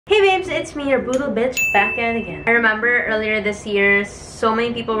it's me, your boodle bitch, back at it again. I remember earlier this year, so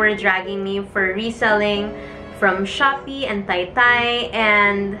many people were dragging me for reselling from Shopee and Tai,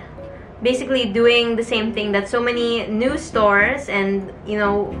 and basically doing the same thing that so many new stores and, you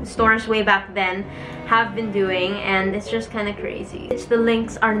know, stores way back then have been doing, and it's just kind of crazy. The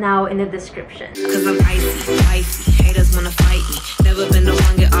links are now in the description. Cause I'm icy, haters wanna fight me. Never been the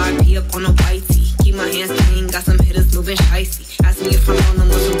one get RP up on a whitey. Keep my hands clean, got some hitters moving shicey. Ask me if I'm on them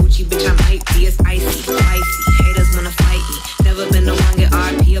with some Boujie, bitch, I might be. It's icy, haters wanna fight me. Never been the one get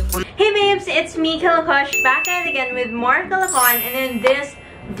RP up on. Hey babes, it's me, Kush, back at it again with more Kalakon, and in this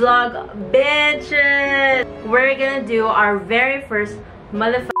vlog, bitches, we're gonna do our very first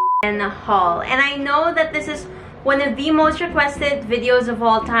motherfucking haul. And I know that this is one of the most requested videos of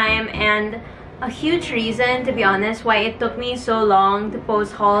all time, and a huge reason, to be honest, why it took me so long to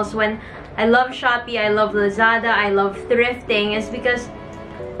post hauls when I love Shopee, I love Lazada, I love thrifting, is because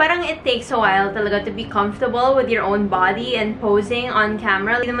parang it takes a while talaga to be comfortable with your own body and posing on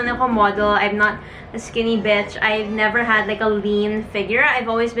camera. Hindi naman ako model, I'm not a skinny bitch. I've never had like a lean figure. I've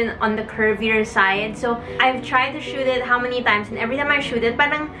always been on the curvier side. So I've tried to shoot it how many times, and every time I shoot it,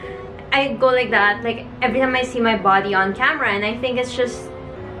 parang I go like that, like every time I see my body on camera, and I think it's just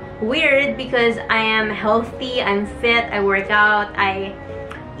weird because I am healthy, I'm fit, I work out, I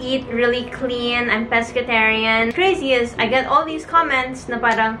eat really clean, I'm pescatarian. Crazy is I get all these comments na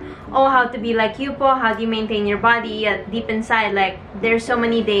parang, oh, how to be like you po, how do you maintain your body? Yet deep inside, like, there's so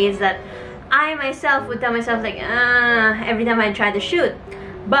many days that I myself would tell myself like, every time I try to shoot.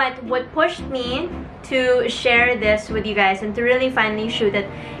 But what pushed me to share this with you guys and to really finally shoot it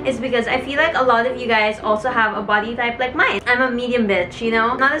is because I feel like a lot of you guys also have a body type like mine. I'm a medium bitch, you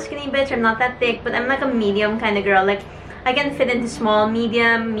know? Not a skinny bitch, I'm not that thick, but I'm like a medium kind of girl. Like, I can fit into small,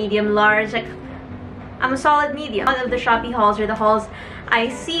 medium, large. Like, I'm a solid medium. A lot of the Shopee hauls or the hauls I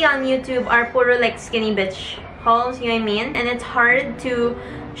see on YouTube are puro like skinny bitch hauls, you know what I mean? And it's hard to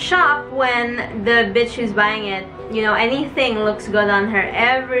shop when the bitch who's buying it, you know, anything looks good on her.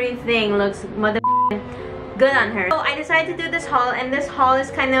 Everything looks good on her. So I decided to do this haul, and this haul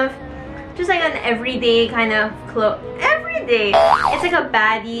is kind of just like an everyday kind of everyday. It's like a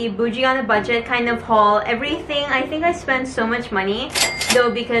baddie, Boujie on a budget kind of haul. Everything, I think I spent so much money though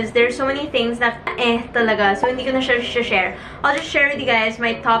because there's so many things that talaga. So hindi ko na siya share. I'll just share with you guys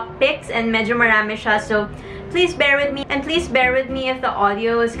my top picks, and medyo marami siya. So please bear with me, and please bear with me if the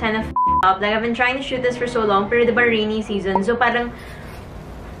audio is kind of up. Like, I've been trying to shoot this for so long, pero diba rainy season, so parang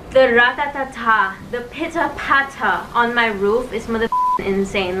the ratatata, the pitta-pata on my roof is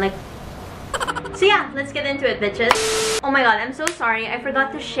insane. Like, so yeah, let's get into it, bitches. Oh my god, I'm so sorry. I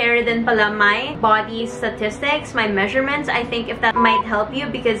forgot to share din pala my body statistics, my measurements. I think if that might help you,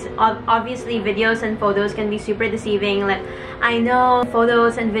 because obviously videos and photos can be super deceiving. Like, I know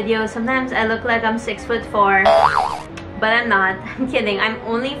photos and videos, sometimes I look like I'm 6'4", but I'm not. I'm kidding. I'm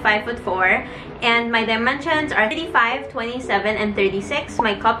only 5'4", and my dimensions are 35, 27, and 36.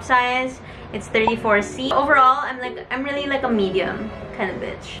 My cup size, it's 34C. Overall, I'm really like a medium kind of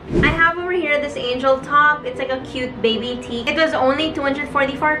bitch. I have over here this angel top. It's like a cute baby tee. It was only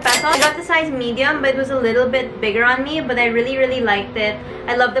 244 pesos. I got the size medium, but it was a little bit bigger on me, but I really liked it.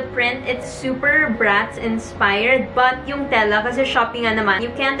 I love the print. It's super Bratz inspired, but yung tela, kasi Shopee nga naman, you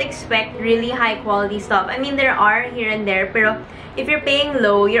can't expect really high quality stuff. I mean, there are here and there, pero if you're paying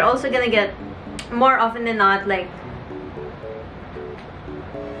low, you're also gonna get, more often than not, like,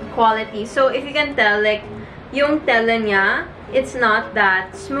 quality. So if you can tell, like, yung tela niya, it's not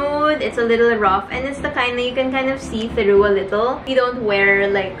that smooth, it's a little rough, and it's the kind that you can kind of see through a little. You don't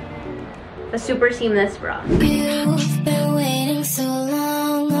wear like a super seamless bra. You've been waiting so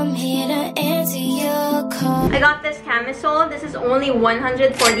long, I'm here to answer your call. I got this camisole. This is only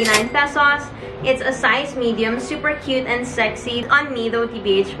 149 pesos. It's a size medium, super cute and sexy. On me though,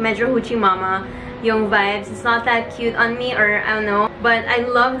 TBH, medyo hoochie mama yung vibes. It's not that cute on me, or I don't know, but I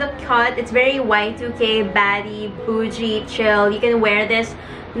love the cut. It's very Y2K, baddie, Boujie, chill. You can wear this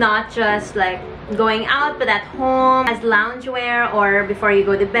not just like going out, but at home as loungewear or before you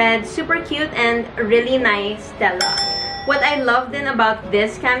go to bed. Super cute and really nice tela. What I loved then about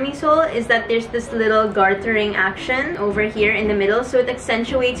this camisole is that there's this little gartering action over here in the middle, so it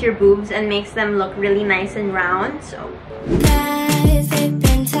accentuates your boobs and makes them look really nice and round. So Guys, they've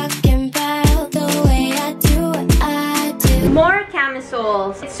been talking about the way I do what I do. more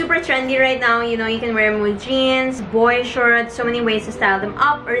camisoles. It's super trendy right now. You know, you can wear them with jeans, boy shorts, so many ways to style them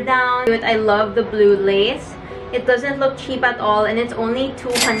up or down. I love the blue lace. It doesn't look cheap at all, and it's only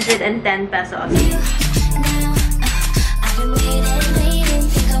 210 pesos.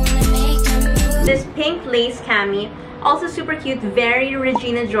 This pink lace cami Also super cute, very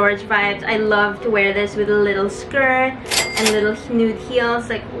Regina George vibes. I love to wear this with a little skirt and little nude heels.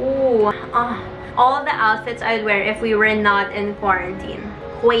 Like, ooh, all the outfits I would wear if we were not in quarantine.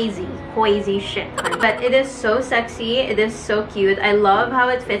 Crazy shit, honey. But it is so sexy, it is so cute. I love how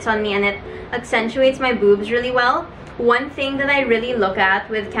it fits on me and it accentuates my boobs really well. One thing that I really look at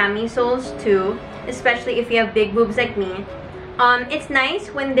with camisoles too, especially if you have big boobs like me, it's nice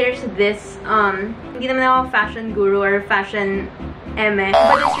when there's this, hindi naman ako fashion guru or fashion eme,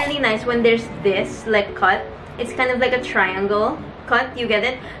 but it's really nice when there's this, like, cut. It's kind of like a triangle cut, you get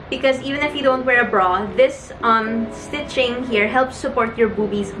it? Because even if you don't wear a bra, this stitching here helps support your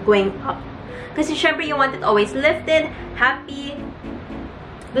boobies going up. Kasi syempre you want it always lifted, happy,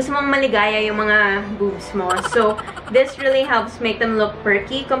 gusto mong maligaya yung mga boobs mo. So, this really helps make them look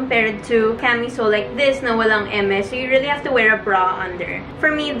perky compared to camisole like this na walang eme. So, you really have to wear a bra under.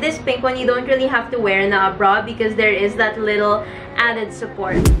 For me, this pink one, you don't really have to wear na a bra because there is that little added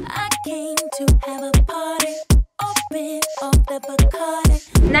support. I came to have a party.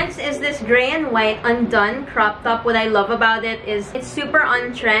 Next is this gray and white undone crop top. What I love about it is it's super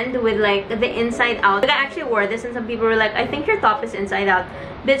on trend with like the inside out. Like, I actually wore this and some people were like, I think your top is inside out.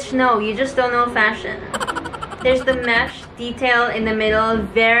 Bitch, no, you just don't know fashion. There's the mesh detail in the middle,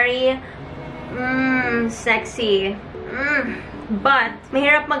 very sexy. But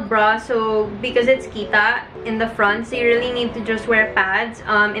mahirap mag-bra, so because it's kita in the front, so you really need to just wear pads.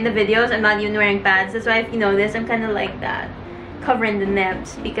 In the videos, I'm not even wearing pads. That's why if you notice, I'm kind of like that, covering the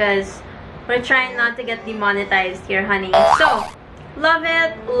nips because we're trying not to get demonetized here, honey. So, love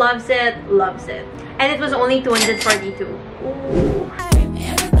it, loves it, loves it. And it was only 242. Ooh.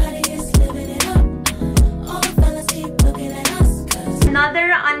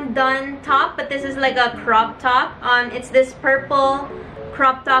 Another undone top, but this is like a crop top. It's this purple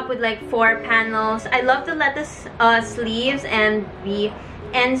crop top with like 4 panels. I love the lettuce sleeves and the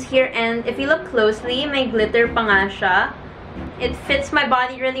ends here, and if you look closely, may glitter pa nga siya. It fits my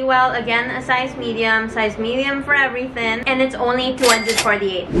body really well. Again, a size medium for everything, and it's only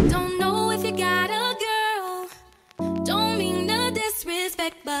 248. Don't know if you got a girl. Don't mean no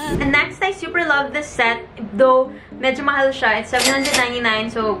disrespect, but And next, I super love this set, though medyo mahal siya. It's 799,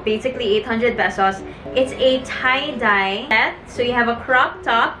 so basically 800 pesos. It's a tie-dye set. So you have a crop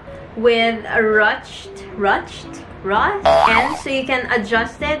top with a ruched and so you can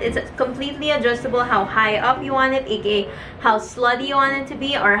adjust it. It's completely adjustable how high up you want it, aka how slutty you want it to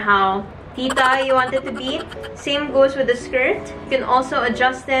be or how tita you want it to be. Same goes with the skirt. You can also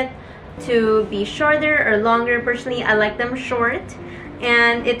adjust it to be shorter or longer. Personally, I like them short.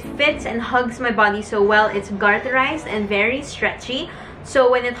 And it fits and hugs my body so well. It's garterized and very stretchy. So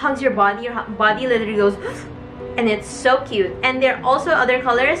when it hugs your body literally goes and it's so cute. And there are also other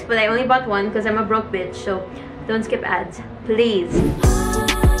colors, but I only bought one because I'm a broke bitch. So don't skip ads, please.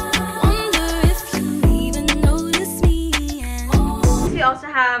 We also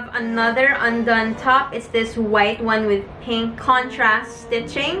have another undone top. It's this white one with pink contrast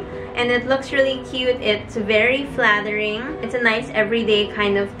stitching, and it looks really cute. It's very flattering. It's a nice everyday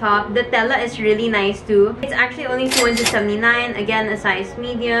kind of top. The tela is really nice too. It's actually only 279, again a size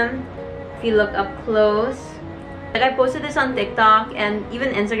medium if you look up close. Like, I posted this on TikTok and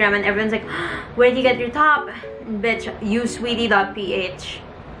even Instagram, and everyone's like, where do you get your top? Bitch, usweetie.ph.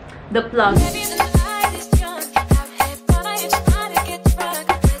 The plug.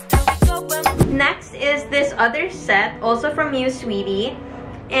 Next is this other set, also from You Sweetie,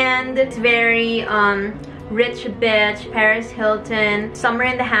 and it's very rich bitch, Paris Hilton, Summer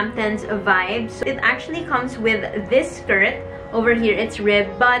in the Hamptons vibes. It actually comes with this skirt over here. It's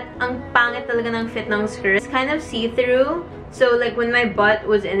ribbed, but ang pangit talaga ng fit ng skirt. It's kind of see-through, so like when my butt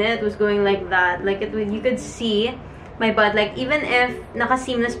was in it, it was going like that. Like you could see my butt. Like even if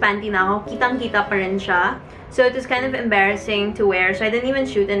naka-seamless panty na ako, kitang-kita pa rin siya. So it was kind of embarrassing to wear, so I didn't even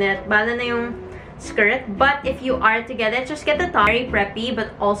shoot in it. Bala na yung skirt. But if you are to get it, just get the top. Very preppy,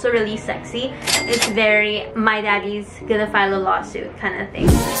 but also really sexy. It's very my daddy's gonna file a lawsuit kind of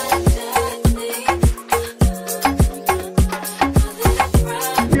thing.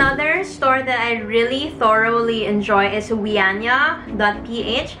 Another store that I really thoroughly enjoy is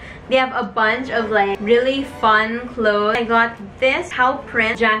Wianya.ph. They have a bunch of like really fun clothes. I got this cow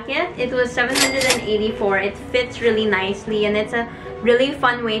print jacket. It was 784. It fits really nicely, and it's a really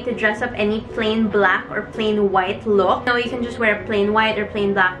fun way to dress up any plain black or plain white look. You can just wear plain white or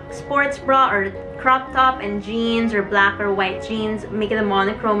plain black sports bra or crop top and jeans, or black or white jeans, make it a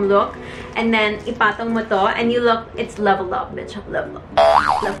monochrome look, and then ipatong mo to and you look, it's level up, bitch. Level up,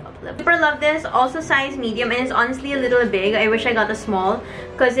 level up. Super love this. Also size medium, and it's honestly a little big. I wish I got a small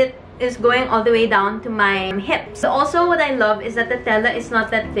because it is going all the way down to my hips. Also, what I love is that the tela is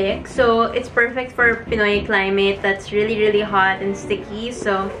not that thick, so it's perfect for Pinoy climate that's really hot and sticky.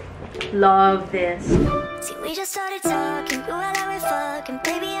 So love this. See, we just started talking, we were like fucking,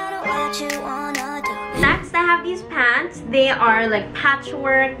 baby, I know what you wanna do. Next, I have these pants. They are like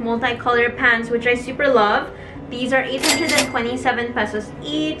patchwork, multicolored pants, which I super love. These are 827 pesos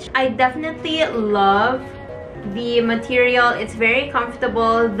each. I definitely love the material. It's very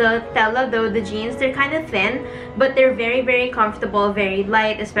comfortable. The tela though, the jeans, they're kind of thin, but they're very comfortable, very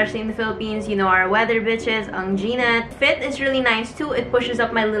light, especially in the Philippines. You know, our weather bitches, ang jeanette. Fit is really nice too. It pushes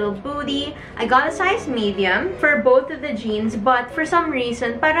up my little booty. I got a size medium for both of the jeans, but for some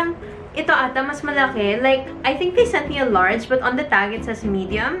reason, parang ito ata mas malaki. Like, I think they sent me a large, but on the tag it says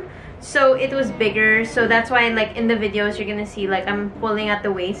medium. So it was bigger. So that's why, like, in the videos you're gonna see like I'm pulling at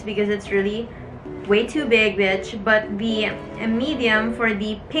the waist because it's really way too big, bitch. But the medium for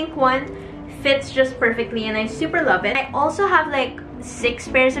the pink one fits just perfectly and I super love it. I also have like 6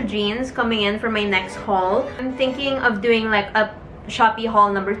 pairs of jeans coming in for my next haul. I'm thinking of doing like a Shopee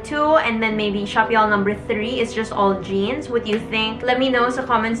haul number 2 and then maybe Shopee haul number 3 is just all jeans. What do you think? Let me know in the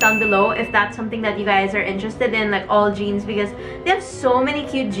comments down below if that's something that you guys are interested in, like all jeans, because they have so many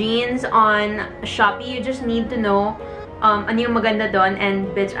cute jeans on Shopee. You just need to know ano yung maganda doon, and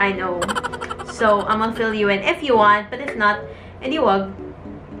bitch, I know. So I'm gonna fill you in if you want, but if not, edi wag.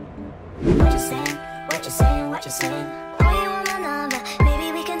 What you saying? What you saying? What you saying? Oh, you want my number?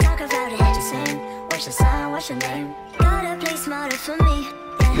 Maybe we can talk about it. What you saying? What's your sign? What's your name? Gotta play smarter for me.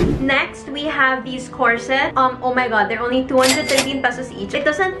 Next, we have these corsets. Oh my god, they're only 213 pesos each. It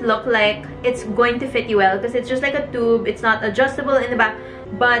doesn't look like it's going to fit you well because it's just like a tube. It's not adjustable in the back.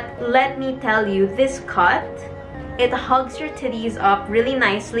 But let me tell you, this cut, it hugs your titties up really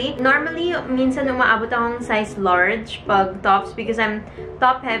nicely. Normally, minsan umaabot akong size large pag tops because I'm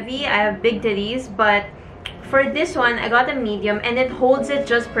top heavy. I have big titties, but for this one, I got a medium and it holds it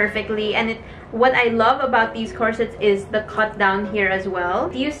just perfectly. And what I love about these corsets is the cut down here as well.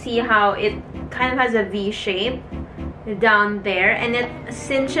 Do you see how it kind of has a V shape down there, and it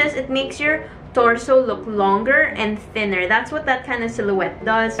cinches, it makes your torso look longer and thinner. That's what that kind of silhouette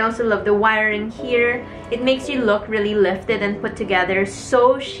does. I also love the wiring here. It makes you look really lifted and put together.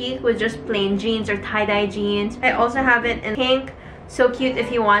 So chic with just plain jeans or tie-dye jeans. I also have it in pink. So cute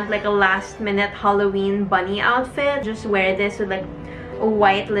if you want like a last-minute Halloween bunny outfit. Just wear this with like a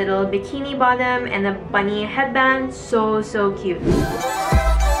white little bikini bottom and a bunny headband. So cute.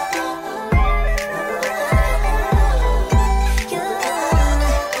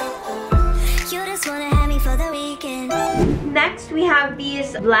 Next, we have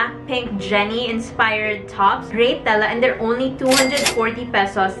these Blackpink Jennie inspired tops. Great tela, and they're only 240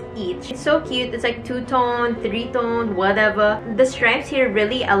 pesos each. It's so cute. It's like 2-tone, 3-tone, whatever. The stripes here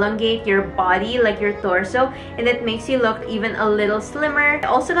really elongate your body, like your torso, and it makes you look even a little slimmer. I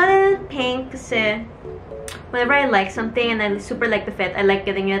also got it in pink kasi whenever I like something and I super like the fit, I like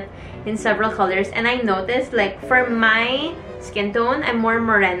getting it in several colors. And I noticed, like, for my skin tone, I'm more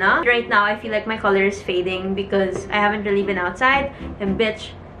morena. Right now, I feel like my color is fading because I haven't really been outside. And bitch,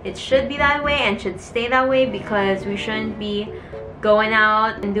 it should be that way and should stay that way because we shouldn't be going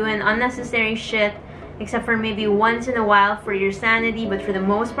out and doing unnecessary shit except for maybe once in a while for your sanity. But for the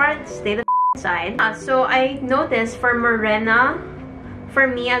most part, stay the inside. So I noticed for morena, for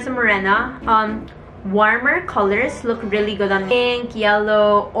me as a morena, warmer colors look really good on me. Pink,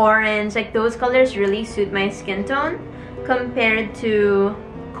 yellow, orange, like those colors really suit my skin tone compared to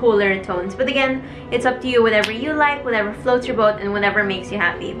cooler tones. But again, it's up to you, whatever you like, whatever floats your boat, and whatever makes you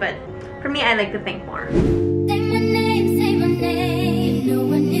happy. But for me, I like the pink more. Say my name, no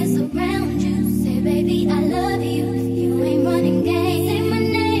one is around you. Say, baby, I love you if you ain't running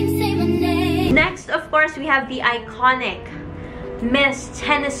game. Say my name. Next, of course, we have the iconic Miss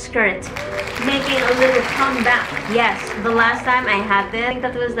tennis skirt making a little comeback. Yes, the last time I had this, I think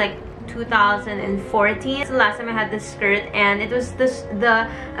that was like 2014. It's the last time I had this skirt, and it was the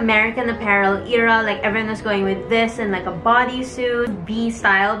American Apparel era. Like, everyone was going with this and like a bodysuit, B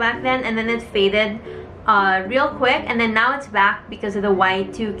style back then, and then it faded real quick, and then now it's back because of the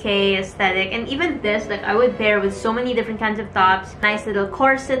Y2K aesthetic. And even this, like, I would pair with so many different kinds of tops. Nice little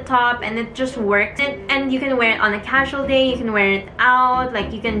corset top, and it just works. And you can wear it on a casual day, you can wear it out,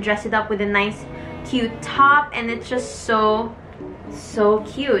 like you can dress it up with a nice cute top, and it's just so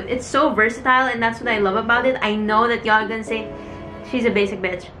cute. It's so versatile, and that's what I love about it. I know that y'all are gonna say she's a basic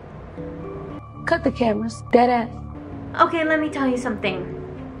bitch. Cut the cameras, dead ass. Okay, let me tell you something.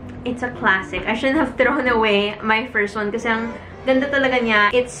 It's a classic. I shouldn't have thrown away my first one because Ganda talaga niya.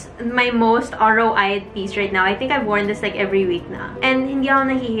 It's my most ROI piece right now. I think I've worn this like every week na. And hindi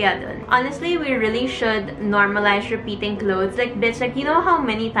ako nahihiya dun. Honestly, we really should normalize repeating clothes. Like, bitch, like, you know how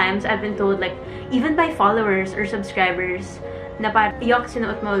many times I've been told, like, even by followers or subscribers, na parang, yok,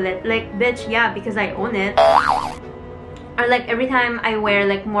 sinuot mo ulit. Like, bitch, yeah, because I own it. Or like, every time I wear,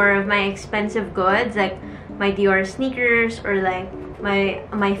 like, more of my expensive goods, like, my Dior sneakers, or like, my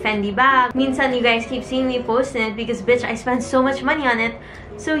Fendi bag. Minsan, you guys keep seeing me post it because, bitch, I spent so much money on it.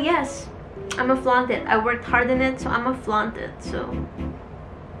 So, yes, I'ma flaunt it. I worked hard on it, so I'ma flaunt it, so.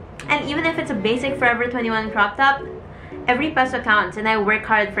 And even if it's a basic Forever 21 crop top, every peso counts, and I work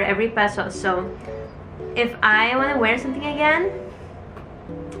hard for every peso. So, if I want to wear something again,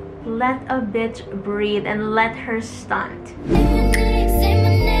 let a bitch breathe and let her stunt.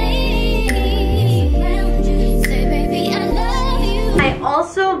 I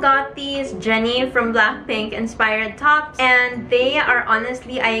also got these Jennie from Blackpink inspired tops, and they are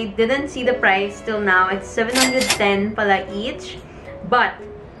honestly, I didn't see the price till now. It's 710 pala each, but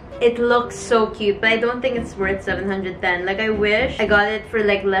it looks so cute, but I don't think it's worth 710. Like, I wish I got it for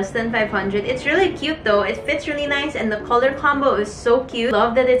like less than 500. It's really cute though. It fits really nice, and the color combo is so cute.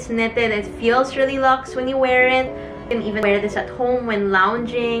 Love that it's knitted. It feels really luxe when you wear it. You can even wear this at home when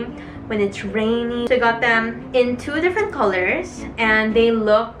lounging, when it's rainy. So I got them in 2 different colors, and they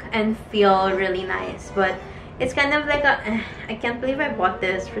look and feel really nice. But it's kind of like a, I can't believe I bought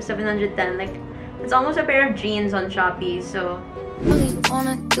this for 710. Like, it's almost a pair of jeans on Shopee, so. All you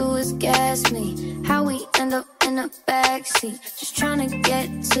wanna do is gas me. How we end up in a backseat, just trying to get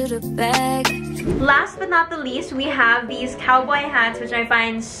to the bag. Last but not the least, we have these cowboy hats, which I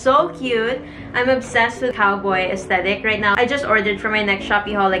find so cute. I'm obsessed with cowboy aesthetic right now. I just ordered for my next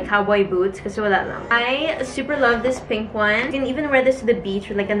Shopee haul like cowboy boots kasi wala lang. I super love this pink one. You can even wear this to the beach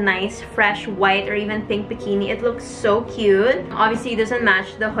with like a nice fresh white or even pink bikini. It looks so cute. Obviously, it doesn't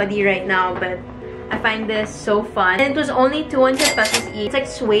match the hoodie right now, but I find this so fun. And it was only 200 pesos each. It's like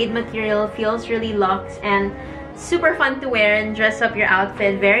suede material, feels really luxe, and super fun to wear and dress up your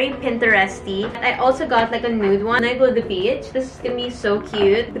outfit. Very Pinteresty. I also got like a nude one. When I go to the beach, this is gonna be so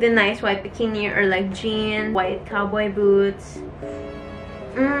cute with a nice white bikini or like jeans, white cowboy boots.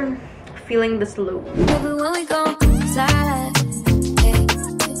 Feeling the slope. Baby, when we go slide, hey,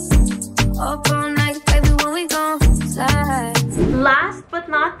 up all night, baby, when we go slide. Last but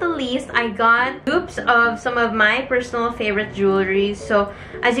not the least, I got dupes of some of my personal favorite jewelry. So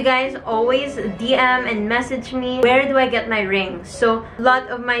as you guys always DM and message me, where do I get my rings? So a lot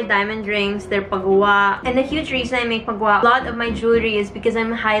of my diamond rings, they're pagawa. And the huge reason I make pagawa a lot of my jewelry is because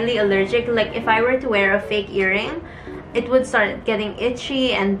I'm highly allergic. Like, if I were to wear a fake earring, it would start getting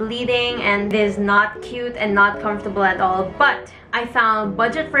itchy and bleeding, and it is not cute and not comfortable at all. But I found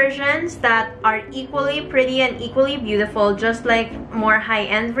budget versions that are equally pretty and equally beautiful, just like more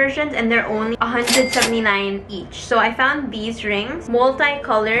high-end versions, and they're only 179 each. So I found these rings,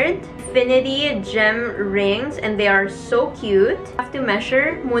 multicolored infinity gem rings, and they are so cute. You have to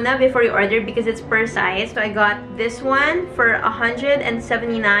measure muna before you order because it's per size. So I got this one for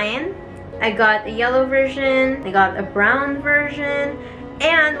 179. I got a yellow version, I got a brown version,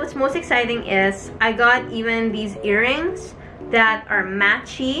 and what's most exciting is I got even these earrings that are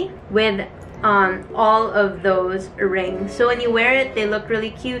matchy with all of those rings. So when you wear it, they look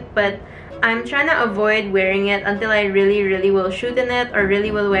really cute, but I'm trying to avoid wearing it until I really will shoot in it or really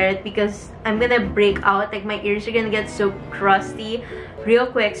will wear it, because I'm gonna break out. Like, my ears are gonna get so crusty real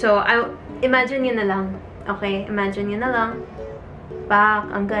quick. So imagine yun na lang. Okay, imagine yun na lang.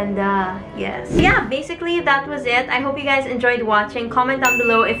 Back, ang ganda. Yes. Yeah, basically that was it. I hope you guys enjoyed watching. Comment down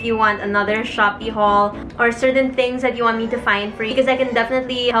below if you want another Shopee haul or certain things that you want me to find for you, because I can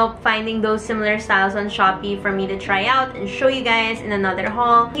definitely help finding those similar styles on Shopee for me to try out and show you guys in another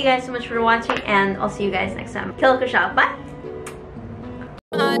haul. Thank you guys so much for watching, and I'll see you guys next time. Kill Kush out. Bye!